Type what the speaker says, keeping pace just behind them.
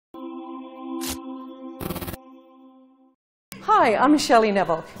Hi, I'm Shelley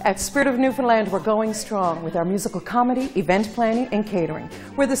Neville. At Spirit of Newfoundland, we're going strong with our musical comedy, event planning, and catering.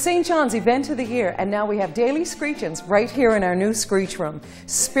 We're the St. John's Event of the Year, and now we have daily screech-ins right here in our new screech room.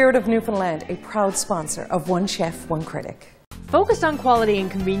 Spirit of Newfoundland, a proud sponsor of One Chef, One Critic. Focused on quality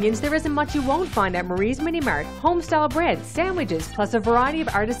and convenience, there isn't much you won't find at Marie's Mini Mart. Home-style breads, sandwiches, plus a variety of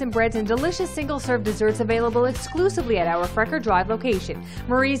artisan breads and delicious single-serve desserts available exclusively at our Frecker Drive location.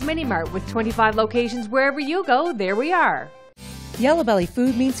 Marie's Mini Mart, with 25 locations wherever you go, there we are. Yellow Belly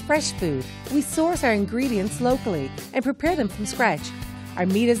food means fresh food. We source our ingredients locally and prepare them from scratch. Our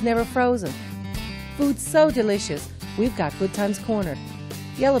meat is never frozen. Food's so delicious, we've got good times cornered.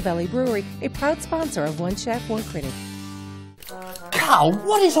 Yellow Belly Brewery, a proud sponsor of One Chef, One Critic. Carl,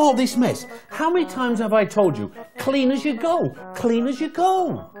 what is all this mess? How many times have I told you, clean as you go, clean as you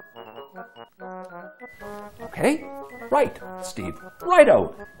go? Okay, right, Steve.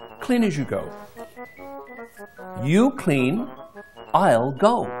 Righto. Clean as you go. You clean, I'll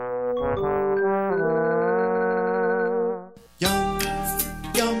go. Yum,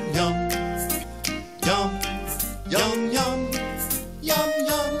 yum, yum. Yum, yum, yum. Yum, yum. Yum,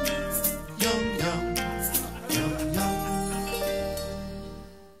 yum. Yum, yum.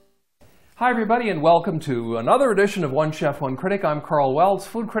 Hi, everybody, and welcome to another edition of One Chef, One Critic. I'm Carl Wells,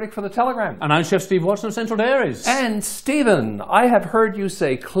 food critic for the Telegram. And I'm Chef Steve Watson of Central Dairies. And Stephen, I have heard you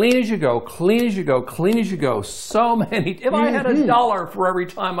say clean as you go, clean as you go, clean as you go so many. If I had $1 for every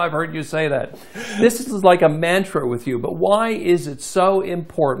time I've heard you say that. This is like a mantra with you, but why is it so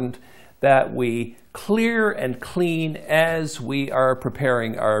important that we clear and clean as we are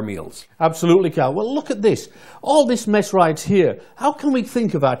preparing our meals? Absolutely, Carl. Well, look at this. All this mess right here. How can we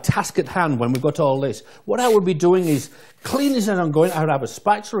think of our task at hand when we've got all this? What I would be doing is clean this as I'm going. I would have a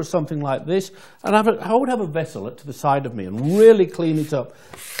spatula or something like this, and I would have a vessel to the side of me and really clean it up,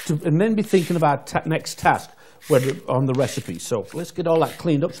 and then be thinking about next task on the recipe. So let's get all that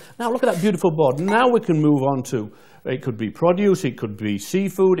cleaned up. Now look at that beautiful board. Now we can move on to, it could be produce, it could be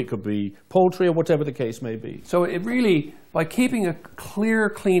seafood, it could be poultry, or whatever the case may be. So it really, by keeping a clear,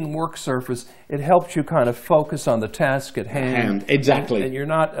 clean work surface, it helps you kind of focus on the task at hand. Exactly. And you're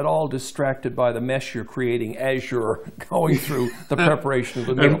not at all distracted by the mess you're creating as you're going through the preparation of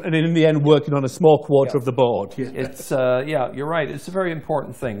the meal. And in the end, working on a small quarter of the board. It's, yeah, you're right. It's a very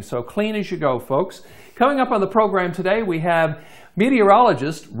important thing. So clean as you go, folks. Coming up on the program today, we have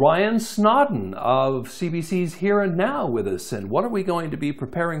meteorologist Ryan Snoddon of CBC's Here and Now with us. And what are we going to be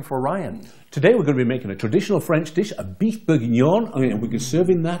preparing for Ryan? Today we're going to be making a traditional French dish, a beef bourguignon, and we're going to be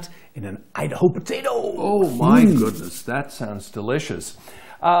serving that in an Idaho potato. Oh my goodness, that sounds delicious.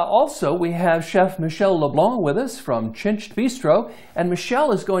 Also, we have Chef Michelle LeBlanc with us from Chinched Bistro, and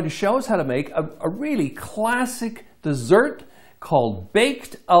Michelle is going to show us how to make a really classic dessert called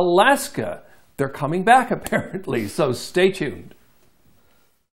Baked Alaska. They're coming back apparently, so stay tuned.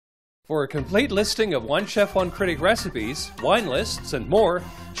 For a complete listing of One Chef, One Critic recipes, wine lists, and more,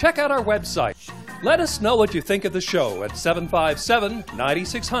 check out our website. Let us know what you think of the show at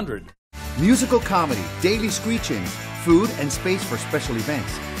 757-9600. Musical comedy, daily screech-ins, food and space for special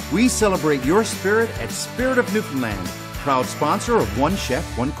events. We celebrate your spirit at Spirit of Newfoundland, proud sponsor of One Chef,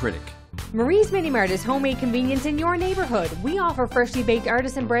 One Critic. Marie's Mini Mart is homemade convenience in your neighborhood. We offer freshly baked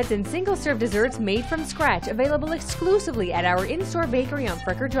artisan breads and single-serve desserts made from scratch, available exclusively at our in-store bakery on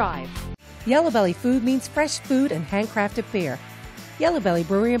Frecker Drive. Yellow Belly food means fresh food and handcrafted beer. Yellow Belly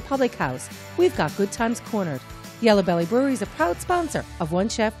Brewery and Public House, we've got good times cornered. Yellow Belly Brewery is a proud sponsor of One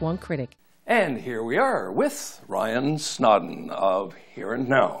Chef, One Critic. And here we are with Ryan Snoddon of Here and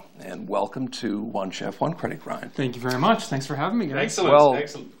Now. And welcome to One Chef, One Critic, Ryan. Thank you very much. Thanks for having me, guys. Excellent. Well,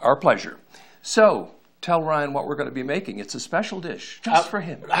 Excellent. Our pleasure. So, tell Ryan what we're going to be making. It's a special dish, just for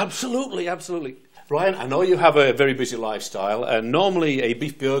him. Absolutely, absolutely. Ryan, I know you have a very busy lifestyle, and normally a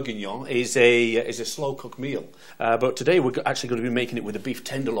beef bourguignon is a slow-cooked meal. But today we're actually going to be making it with a beef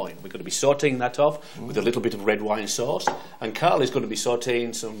tenderloin. We're going to be sautéing that off with a little bit of red wine sauce. And Carl is going to be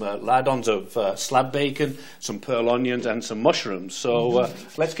sautéing some lardons of slab bacon, some pearl onions, and some mushrooms. So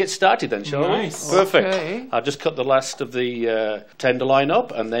let's get started then, shall we? Perfect. Okay. I'll just cut the last of the tenderloin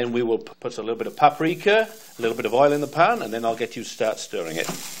up, and then we will put a little bit of paprika, a little bit of oil in the pan, and then I'll get you to start stirring it.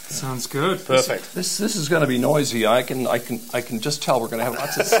 Sounds good. Perfect. This is going to be noisy. I can just tell we're going to have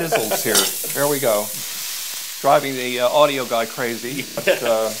lots of sizzles here. There we go. Driving the audio guy crazy. But,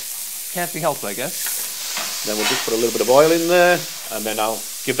 can't be helped, I guess. Then we'll just put a little bit of oil in there, and then I'll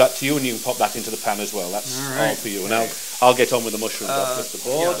give that to you, and you can pop that into the pan as well. That's all for you. And I'll get on with the mushrooms off the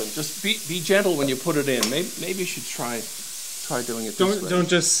board. Yeah, and just be gentle when you put it in. Maybe you should try doing it this way. Don't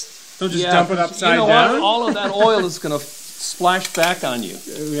just dump it upside down. All of that oil is going to splash back on you.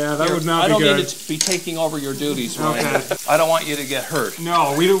 Yeah, that would not I be don't good. need to be taking over your duties, Ryan. Okay. I don't want you to get hurt.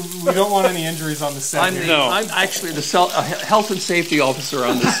 No, we don't want any injuries on the set. I'm, here. I'm actually the health and safety officer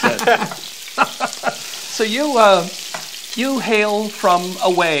on this set. So you hail from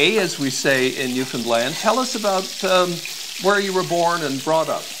away, as we say in Newfoundland. Tell us about where you were born and brought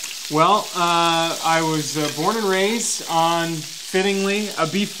up. Well, I was born and raised on, fittingly, a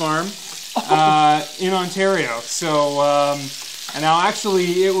beef farm in Ontario. So, and now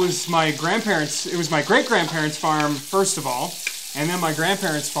actually it was my great-grandparents' farm, first of all, and then my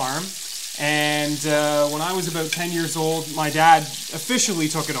grandparents' farm. And when I was about 10 years old, my dad officially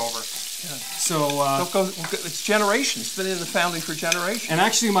took it over. Yeah. So it's generations. It's been in the family for generations. And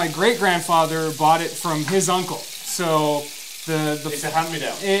actually, my great-grandfather bought it from his uncle. So it's a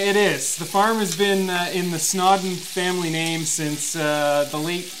hand-me-down. It is. The farm has been in the Snoddon family name since the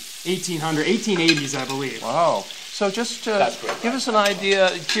late 1880s, I believe. Wow. So just give us an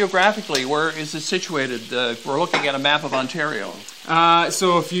idea geographically. Where is it situated? We're looking at a map of Ontario.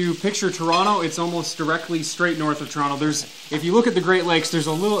 So if you picture Toronto, it's almost directly straight north of Toronto. If you look at the Great Lakes, there's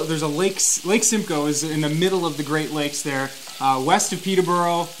a Lake Simcoe is in the middle of the Great Lakes there. West of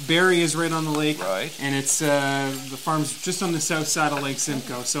Peterborough, Barrie is right on the lake. Right. And it's the farm's just on the south side of Lake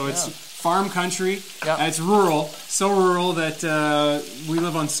Simcoe. So it's farm country. Yeah. It's rural, so rural that we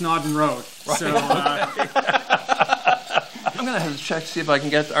live on Snoddon Road. Right. So I'm going to have to check to see if I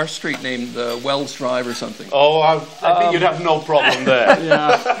can get our street named Wells Drive or something. Oh, I think you'd have no problem there.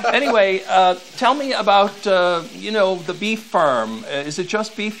 yeah. Anyway, tell me about the beef farm. Is it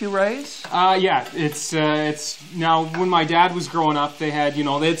just beef you raise? Yeah, it's now when my dad was growing up, they had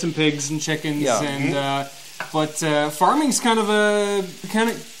some pigs and chickens and but farming's kind of a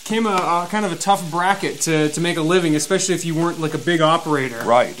tough bracket to make a living, especially if you weren't like a big operator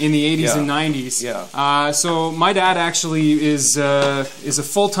in the 80s and 90s. Yeah. So my dad actually is a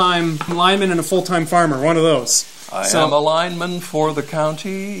full-time lineman and a full-time farmer, one of those. I am a lineman for the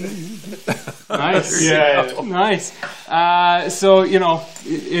county. Nice. Nice. So he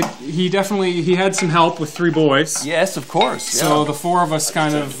had some help with 3 boys. Yes, of course. Yeah. So the 4 of us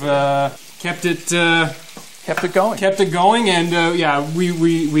kind of kept it going, and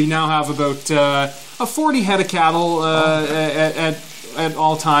we now have about a 40 head of cattle at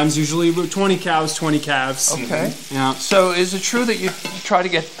all times. Usually about 20 cows, 20 calves. Okay. Yeah. So is it true that you try to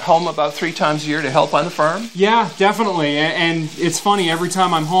get home about 3 times a year to help on the farm? Yeah, definitely. And it's funny, every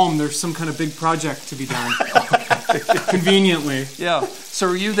time I'm home, there's some kind of big project to be done. Conveniently. Yeah. So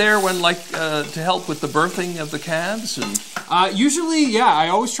are you there when to help with the birthing of the calves? And usually, yeah. I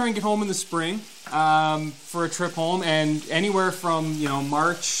always try and get home in the spring. For a trip home, and anywhere from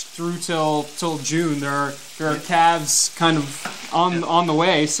March through till June, there are calves kind of on the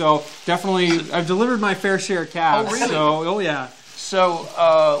way. So definitely, I've delivered my fair share of calves. Oh, really? So yeah. So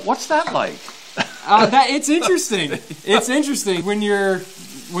what's that like? It's interesting. It's interesting when you're 10,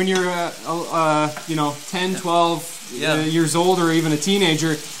 12 years old, or even a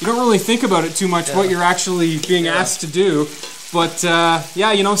teenager. You don't really think about it too much what you're actually being asked to do. But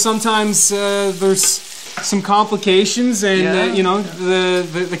sometimes there's some complications, and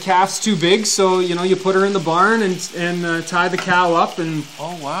the calf's too big, so you put her in the barn and tie the cow up and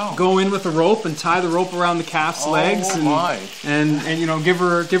go in with a rope and tie the rope around the calf's legs and give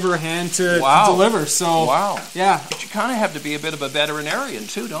her a hand to deliver. So yeah, but you kind of have to be a bit of a veterinarian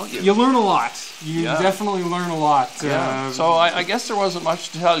too, don't you? You learn a lot. You definitely learn a lot. So I guess there wasn't much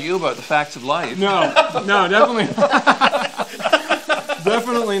to tell you about the facts of life. No, definitely.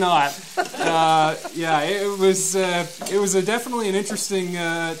 Definitely not. It was definitely an interesting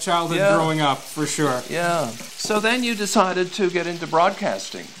childhood growing up, for sure. Yeah. So then you decided to get into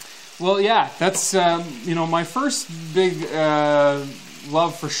broadcasting. Well, yeah, that's my first big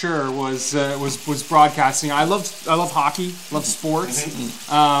love for sure was broadcasting. I love hockey, love sports.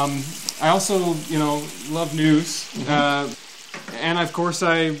 I also love news. And of course,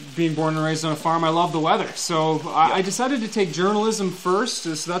 being born and raised on a farm, I love the weather. So I decided to take journalism first.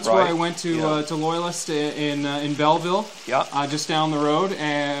 So that's where I went to Loyalist in Belleville, just down the road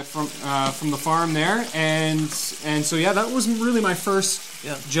from the farm there. And so that was really my first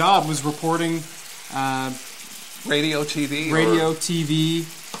job, was reporting radio, TV. TV.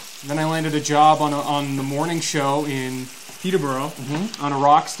 Then I landed a job on the morning show in Peterborough on a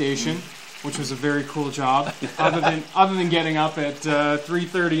rock station. Which was a very cool job, other than getting up at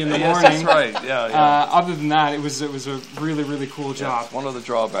 3:30 in the morning. That's right. Yeah. Other than that, it was a really, really cool job. One of the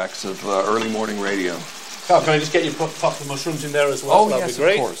drawbacks of early morning radio. Carl, can I just get you pop the mushrooms in there as well? That'd be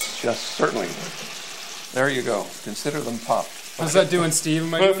great. Of course. Yes, certainly. There you go. Consider them popped. How's that doing, Steve?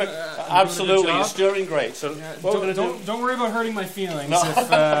 Perfect. Absolutely, job. you're stirring great. So what we're going to do... Don't worry about hurting my feelings.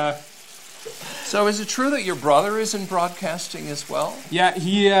 No. So is it true that your brother is in broadcasting as well? Yeah,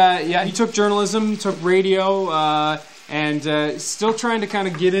 he took journalism, took radio, and still trying to kind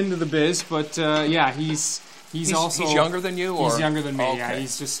of get into the biz. But yeah, he's also younger than you, or he's younger than me. Okay. Yeah,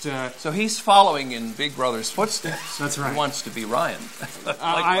 he's just so he's following in Big Brother's footsteps. That's right. He wants to be Ryan.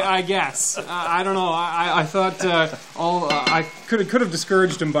 I guess. I don't know. I thought I could have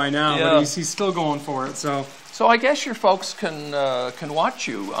discouraged him by now, but he's still going for it. So I guess your folks can watch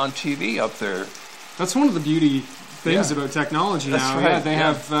you on TV up there. That's one of the beauty things about technology now. That's right.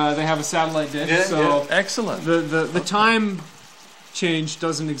 Yeah, they have a satellite dish. Yeah, so excellent. The time change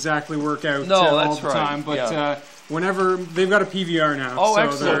doesn't exactly work out No, all that's the right. time, but whenever they've got a PVR now. Oh, so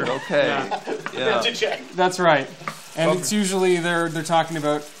excellent. Okay. Yeah. That's right. And it's usually they're talking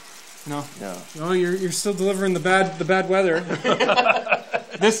about, oh, you're still delivering the bad weather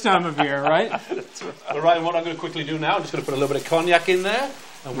this time of year, right? Well, Ryan, what I'm going to quickly do now, I'm just going to put a little bit of cognac in there,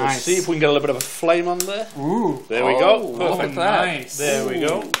 and we'll Nice. see if we can get a little bit of a flame on there. Ooh. There we go. Look Perfect. at that. Nice. There we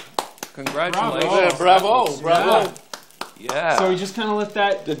go. Congratulations. Bravo. Yeah, bravo, bravo. Yeah. So we just kind of let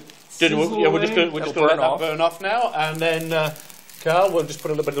that We're sizzle just away. going to That'll let burn that off. burn off now, and then Carl, we'll just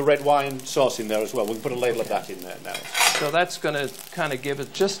put a little bit of the red wine sauce in there as well. We can put a ladle of that in there now. So that's going to kind of give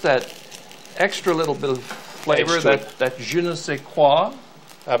it just that extra little bit of flavor, Extra. that je ne sais quoi.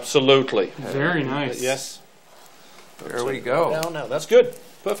 Absolutely. Very nice. Yes. There we go. No, that's good.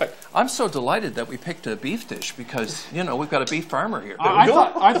 Perfect. I'm so delighted that we picked a beef dish because, we've got a beef farmer here. I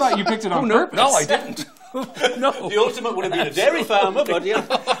thought you picked it on purpose. No, I didn't. No. The ultimate would have been a dairy farmer, but yeah.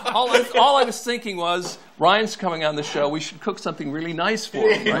 All I was thinking was, Ryan's coming on the show, we should cook something really nice for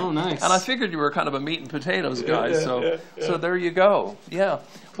him, right? Oh, nice. And I figured you were kind of a meat and potatoes guy, so there you go. Yeah.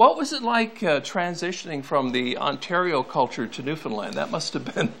 What was it like transitioning from the Ontario culture to Newfoundland? That must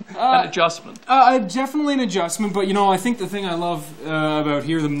have been an adjustment. Definitely an adjustment, but I think the thing I love about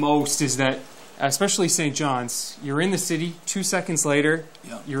here the most is that, especially St. John's, you're in the city, 2 seconds later,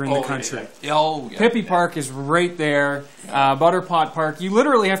 you're in the country. Oh, yeah. Pippi Park is right there, Butterpot Park. You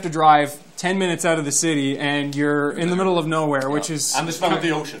literally have to drive 10 minutes out of the city and you're in the middle of nowhere, which is... And the smell of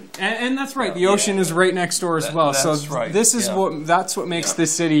the ocean. And that's right, the ocean is right next door as well. That's So right, this is that's what makes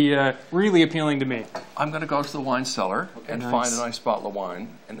this city really appealing to me. I'm going to go to the wine cellar and find a nice bottle of wine.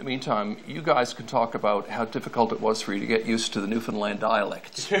 In the meantime, you guys can talk about how difficult it was for you to get used to the Newfoundland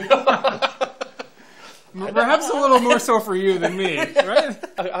dialects. Perhaps a little more so for you than me, right?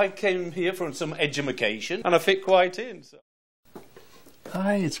 I came here for some education, and I fit quite in. So.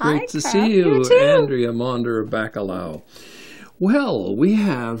 Hi, it's Hi, great to Carl. see you, You too. Andrea Monder of Bacalao. Well, we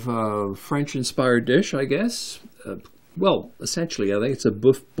have a French-inspired dish, I guess. Essentially, I think it's a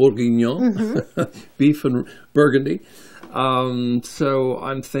boeuf bourguignon, beef and Burgundy. So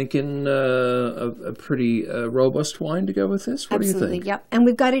I'm thinking a pretty robust wine to go with this. What do you think? Yep. And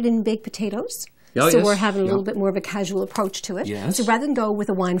we've got it in baked potatoes. Oh, so yes. we're having a little bit more of a casual approach to it. Yes. So rather than go with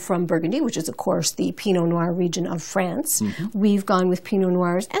a wine from Burgundy, which is, of course, the Pinot Noir region of France, we've gone with Pinot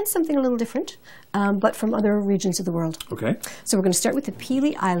Noirs and something a little different, but from other regions of the world. Okay. So we're going to start with the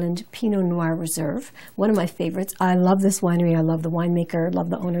Peely Island Pinot Noir Reserve, one of my favorites. I love this winery. I love the winemaker, love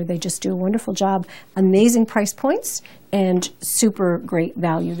the owner. They just do a wonderful job. Amazing price points and super great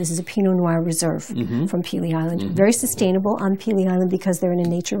value. This is a Pinot Noir Reserve from Peely Island. Very sustainable on Peely Island because they're in a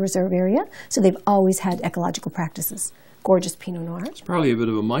nature reserve area, so they've always had ecological practices. Gorgeous Pinot Noir. It's probably a bit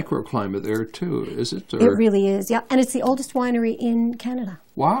of a microclimate there, too, is it? It really is, yeah. And it's the oldest winery in Canada.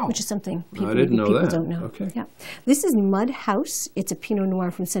 Wow. Which is something people, I didn't know people that. don't know. Okay. Yeah. This is Mud House. It's a Pinot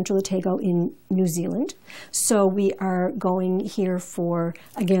Noir from Central Otago in New Zealand. So we are going here for,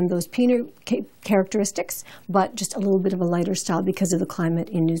 again, those Pinot characteristics, but just a little bit of a lighter style because of the climate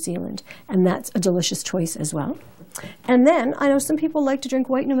in New Zealand. And that's a delicious choice as well. And then I know some people like to drink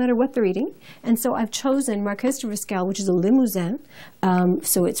white no matter what they're eating. And so I've chosen Marqués de Riscal, which is a Limousin.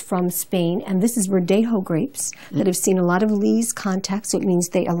 So it's from Spain. And this is Verdejo grapes that have seen a lot of lees contact. So it means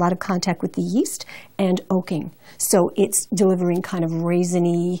a lot of contact with the yeast and oaking. So it's delivering kind of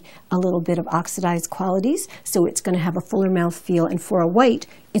raisiny, a little bit of oxidized qualities. So it's going to have a fuller mouthfeel. And for a white,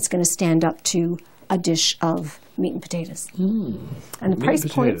 it's going to stand up to a dish of meat and potatoes. And the price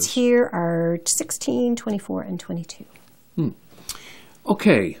points here are 16, 24, and 22.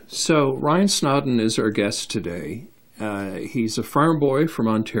 Okay, so Ryan Snoddon is our guest today. He's a farm boy from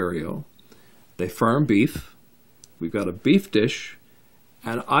Ontario. They farm beef. We've got a beef dish.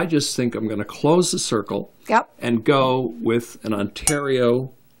 And I just think I'm going to close the circle and go with an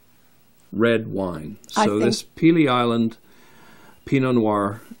Ontario red wine. So this Peely Island Pinot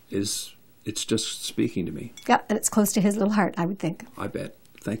Noir it's just speaking to me. Yeah, and it's close to his little heart, I would think. I bet.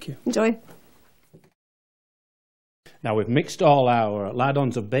 Thank you. Enjoy. Now we've mixed all our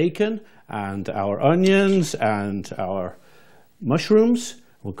lardons of bacon and our onions and our mushrooms.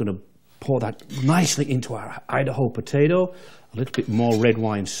 We're going to pour that nicely into our Idaho potato. A little bit more red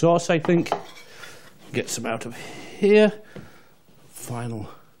wine sauce, I think. Get some out of here. Final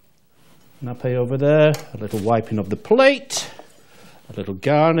nappe over there. A little wiping of the plate. A little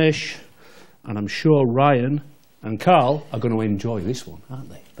garnish. And I'm sure Ryan and Carl are going to enjoy this one, aren't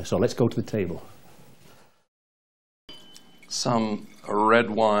they? So let's go to the table. Some red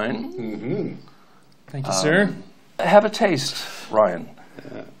wine. Thank you, sir. Have a taste, Ryan.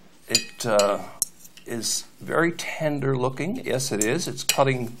 It is very tender looking. Yes, it is. It's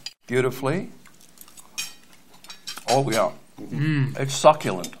cutting beautifully. Oh, yeah. It's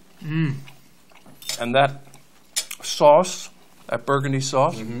succulent. And that sauce, that burgundy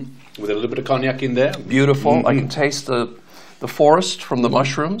sauce, With a little bit of cognac in there. beautiful. I can taste the forest from the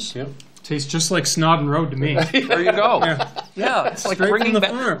mushrooms. Yeah. Tastes just like Snoddon Road to me. There you go. Yeah, it's like Straight from bringing the back,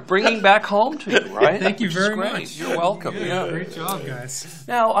 farm. bringing back home to you, right? Thank you Which is very great. much. You're welcome. Yeah. Great job, guys.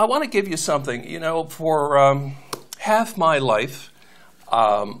 Now, I want to give you something. You know, for half my life,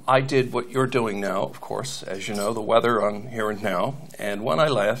 I did what you're doing now, of course, as you know, the weather on Here and Now. And when I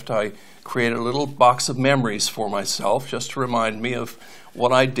left, I created a little box of memories for myself just to remind me of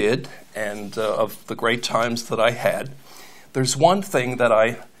what I did and of the great times that I had. There's one thing that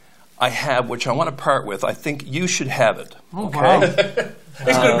I have, which I want to part with. I think you should have it. Oh, okay? wow.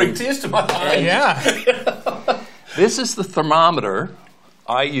 It's going to bring tears to my eyes. Yeah. This is the thermometer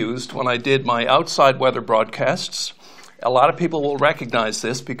I used when I did my outside weather broadcasts. A lot of people will recognize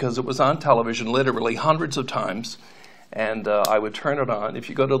this because it was on television literally hundreds of times. And I would turn it on. If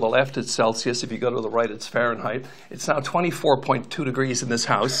you go to the left, it's Celsius. If you go to the right, it's Fahrenheit. It's now 24.2 degrees in this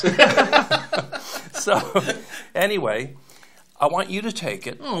house. So anyway, I want you to take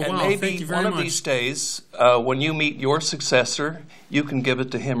it. Oh, and wow. maybe Thank you very one of much. these days, when you meet your successor, you can give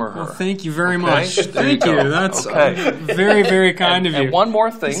it to him or her. Well, thank you very Okay? much. There Thank you you. go. That's Okay. very, very kind of you. And one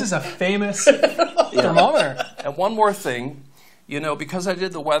more thing. This is a famous thermometer. And one more thing, you know, because I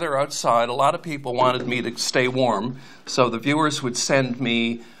did the weather outside, a lot of people wanted me to stay warm, so the viewers would send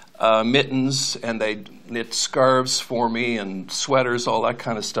me mittens, and they'd knit scarves for me, and sweaters, all that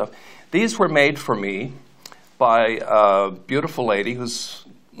kind of stuff. These were made for me by a beautiful lady who's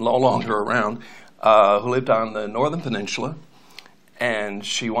no longer around, who lived on the Northern Peninsula, and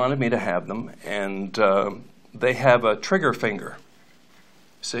she wanted me to have them, and they have a trigger finger.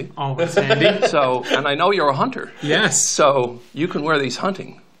 See? Oh, that's handy. So, and I know you're a hunter. Yes. So you can wear these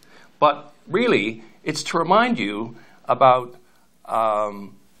hunting. But really, it's to remind you about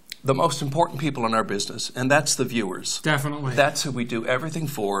the most important people in our business, and that's the viewers. Definitely. That's who we do everything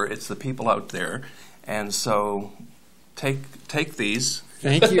for. It's the people out there. And so take these.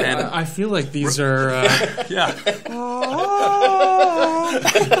 Thank you. And I feel like these are... yeah.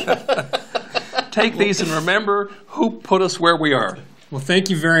 Take these and remember who put us where we are. Well, thank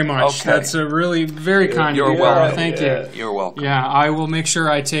you very much. Okay. That's a really very kind You're of you. welcome. Thank you. You're welcome. Yeah, I will make sure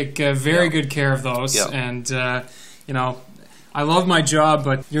I take very Yeah. good care of those. Yeah. And, you know, I love my job,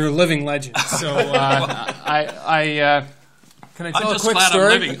 but you're a living legend. So can I tell a quick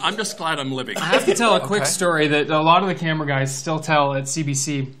story? I'm just glad I'm living. I have to tell a quick Okay. story that a lot of the camera guys still tell at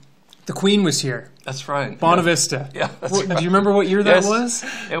CBC. The Queen was here. That's right. Bonavista. Yeah, that's Do right. you remember what year Yes. that was?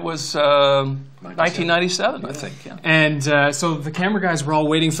 It was 1997, I think. Yeah. And so the camera guys were all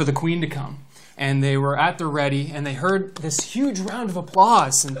waiting for the Queen to come. And they were at the ready, and they heard this huge round of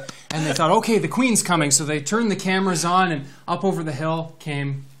applause. And they thought, okay, the Queen's coming. So they turned the cameras on, and up over the hill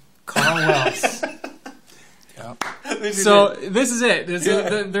came Carl Wells. So this is it.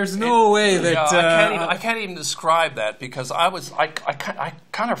 There's no way that Yeah, I can't even describe that because I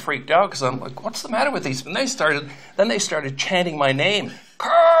kind of freaked out because I'm like, what's the matter with these? And they started chanting my name,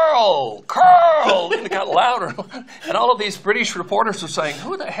 Carl, Carl, and it got louder. And all of these British reporters were saying,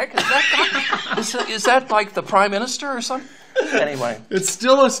 who the heck is that guy? Is that like the Prime Minister or something? Anyway, it's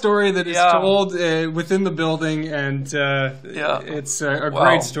still a story that is Yeah. told within the building, and it's a Well,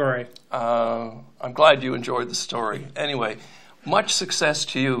 great story. I'm glad you enjoyed the story. Anyway, much success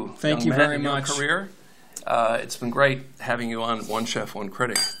to you. Thank young you man, very in your much. career. It's been great having you on One Chef, One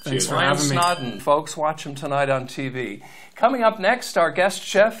Critic. Thanks for Ryan having me. Snoddon, folks, watch him tonight on TV. Coming up next, our guest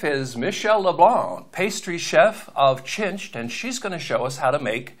chef is Michelle LeBlanc, pastry chef of Chinched, and she's going to show us how to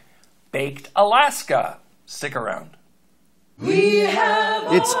make baked Alaska. Stick around.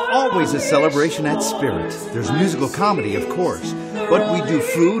 It's always a celebration at Spirit. There's musical comedy, of course, but we do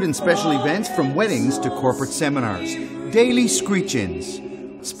food and special events from weddings to corporate seminars. Daily Screech-Ins.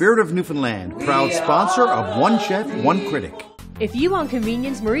 Spirit of Newfoundland, proud sponsor of One Chef, One Critic. If you want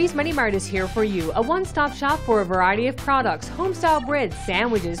convenience, Marie's Mini Mart is here for you. A one-stop shop for a variety of products, home-style breads,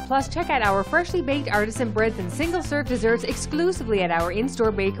 sandwiches, plus check out our freshly baked artisan breads and single-serve desserts exclusively at our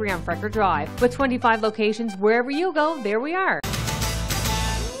in-store bakery on Frecker Drive. With 25 locations, wherever you go, there we are.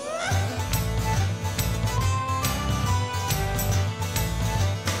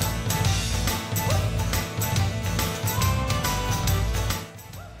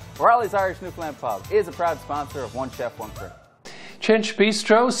 O'Reilly's Irish Newfoundland Pub is a proud sponsor of One Chef, One Critic. Chinch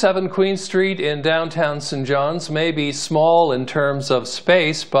Bistro, 7 Queen Street in downtown St. John's, may be small in terms of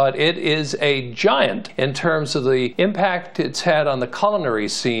space, but it is a giant in terms of the impact it's had on the culinary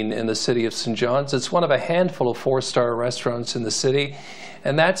scene in the city of St. John's. It's one of a handful of 4-star restaurants in the city,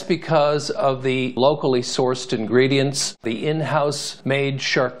 and that's because of the locally sourced ingredients, the in-house made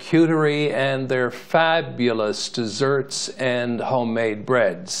charcuterie, and their fabulous desserts and homemade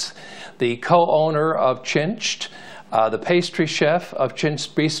breads. The co-owner of Chinched, the pastry chef of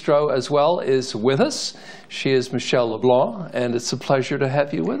Chinch Bistro as well, is with us. She is Michelle LeBlanc, and it's a pleasure to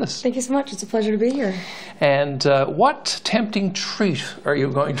have you with us. Thank you so much. It's a pleasure to be here. And what tempting treat are you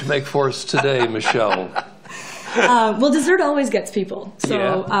going to make for us today, Michelle? Well, dessert always gets people.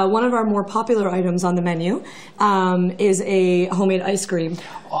 So one of our more popular items on the menu is a homemade ice cream.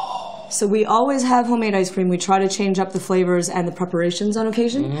 Oh. So we always have homemade ice cream. We try to change up the flavors and the preparations on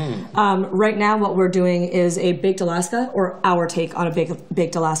occasion. Right now what we're doing is a baked Alaska, or our take on a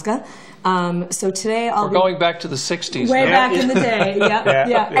baked Alaska. So today we're going back to the 60s. Way back in the day,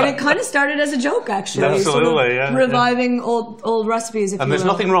 yeah. And it kind of started as a joke, actually. Absolutely, sort of reviving old recipes, if and you there's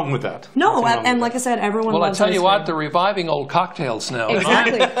will. nothing wrong with that. No, and like I said, everyone loves Well, I tell you ice cream. what, they're reviving old cocktails now.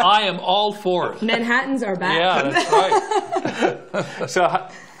 Exactly. I am all for it. Manhattans are back. Yeah, that's right. So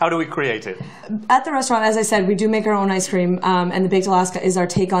how do we create it? At the restaurant, as I said, we do make our own ice cream, and the baked Alaska is our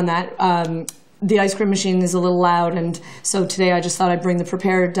take on that. The ice cream machine is a little loud, and so today I just thought I'd bring the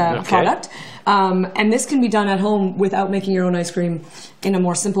prepared product. And this can be done at home without making your own ice cream in a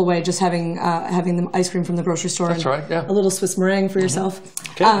more simple way, just having the ice cream from the grocery store. That's and right, yeah. a little Swiss meringue for yourself.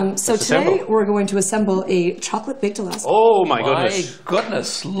 Okay, so today we're going to assemble a chocolate baked Alaska. Oh my goodness. My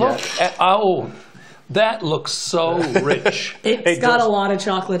goodness, look at, that looks so rich. It's got a lot of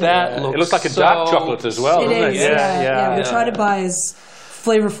chocolate in it. It looks like a dark chocolate as well, doesn't it? Yeah. We try to buy as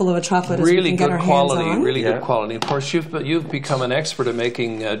flavorful of a chocolate as we can get our hands on. Really good quality. Of course, you've become an expert at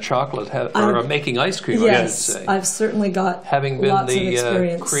making chocolate, or making ice cream, I should say. I've certainly got having been lots the of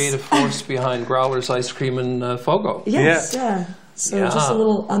experience. Creative force behind Growler's Ice Cream in Fogo. Yes, So just a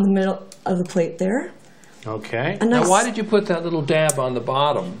little on the middle of the plate there. Okay. Now, why did you put that little dab on the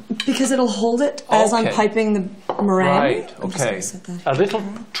bottom? Because it'll hold it as I'm piping the meringue. Right, okay. A little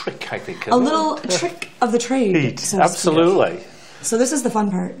trick, I think. A little trick of the trade. Absolutely. So this is the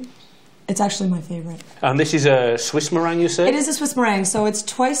fun part. It's actually my favorite. And this is a Swiss meringue, you said? It is a Swiss meringue. So it's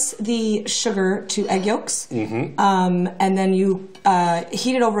twice the sugar to egg yolks. And then you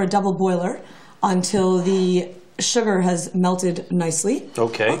heat it over a double boiler until the sugar has melted nicely.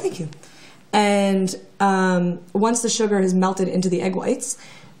 Okay. Oh, thank you. And once the sugar has melted into the egg whites,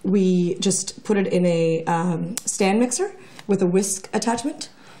 we just put it in a stand mixer with a whisk attachment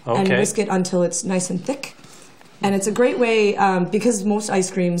and whisk it until it's nice and thick. And it's a great way, because most ice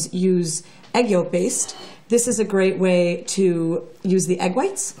creams use egg yolk based, this is a great way to use the egg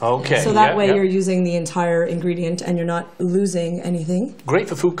whites. Okay. So that way you're using the entire ingredient and you're not losing anything. Great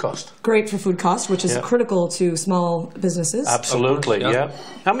for food cost. Great for food cost, which is critical to small businesses. Absolutely, How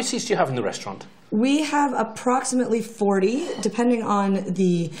many seats do you have in the restaurant? We have approximately 40, depending on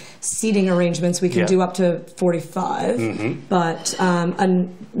the seating arrangements. We can do up to 45, but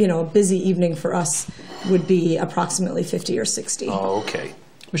a busy evening for us would be approximately 50 or 60. Oh, okay.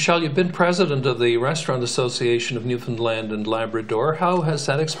 Michelle, you've been president of the Restaurant Association of Newfoundland and Labrador. How has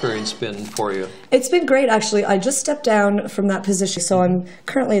that experience been for you? It's been great, actually. I just stepped down from that position, so I'm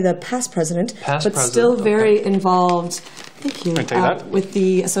currently the past president, still very involved. Thank you. With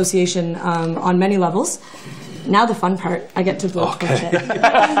the association on many levels. Now the fun part, I get to blow torch it.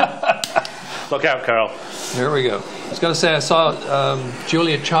 Look out, Carol. There we go. I was going to say, I saw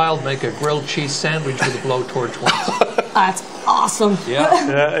Julia Child make a grilled cheese sandwich with a blowtorch once. That's awesome.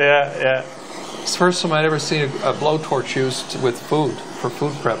 Yeah. It's the first time I'd ever seen a blowtorch used with food, for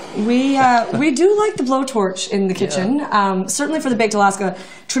food prep. We do like the blowtorch in the kitchen. Certainly for the baked Alaska,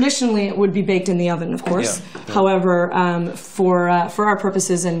 traditionally it would be baked in the oven, of course. However, for our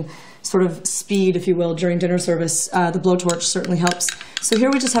purposes and sort of speed, if you will, during dinner service, the blowtorch certainly helps. So here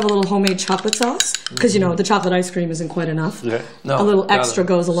we just have a little homemade chocolate sauce, because, you know, the chocolate ice cream isn't quite enough. Yeah. No, a little extra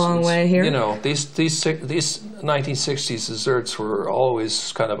goes a long way here. You know, these 1960s desserts were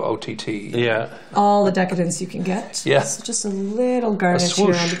always kind of OTT. Yeah. All the decadence you can get. Yeah. So just a little garnish here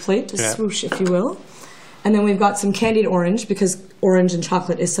on the plate, a swoosh, if you will. And then we've got some candied orange, because orange and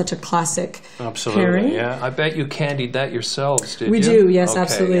chocolate is such a classic pairing. Yeah. I bet you candied that yourselves, did you? We do, yes, okay,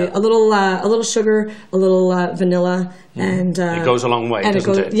 absolutely. Yeah. A little sugar, a little vanilla, and it goes a long way,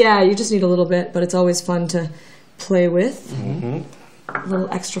 doesn't it? Yeah, you just need a little bit, but it's always fun to play with. A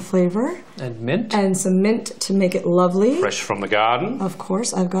little extra flavor. And mint. And some mint to make it lovely. Fresh from the garden. Of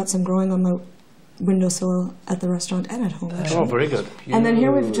course, I've got some growing on my windowsill at the restaurant and at home. Actually. Oh, very good. And then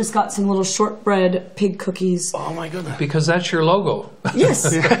here we've just got some little shortbread pig cookies. Oh my goodness! Because that's your logo.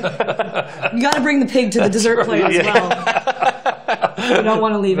 Yes. You got to bring the pig to the dessert plate as well. You don't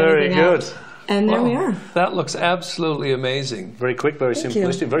want to leave anything out. And there we are. That looks absolutely amazing. Very quick, very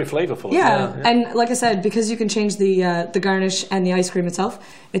simplistic, very flavorful. Yeah, and like I said, because you can change the garnish and the ice cream itself,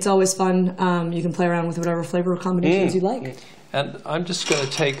 it's always fun. You can play around with whatever flavor combinations you like. And I'm just going to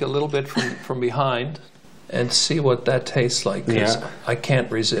take a little bit from behind and see what that tastes like, because I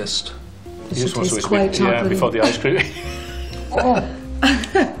can't resist. You just want to quite chocolatey. Before the ice cream.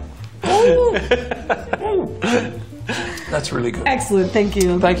 That's really good. Excellent, thank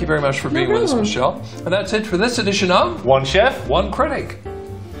you. Thank you very much for being with us, Michelle. And that's it for this edition of One Chef, One Critic.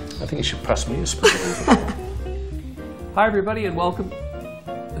 I think you should pass me a spoon. Hi, everybody, and welcome.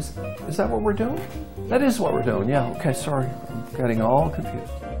 Is that what we're doing? That is what we're doing, yeah. Okay, sorry. I'm getting all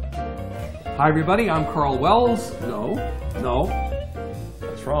confused. Hi, everybody. I'm Carl Wells. No.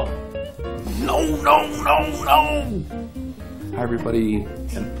 That's wrong. No. Hi, everybody.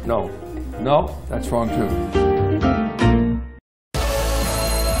 And no, that's wrong, too.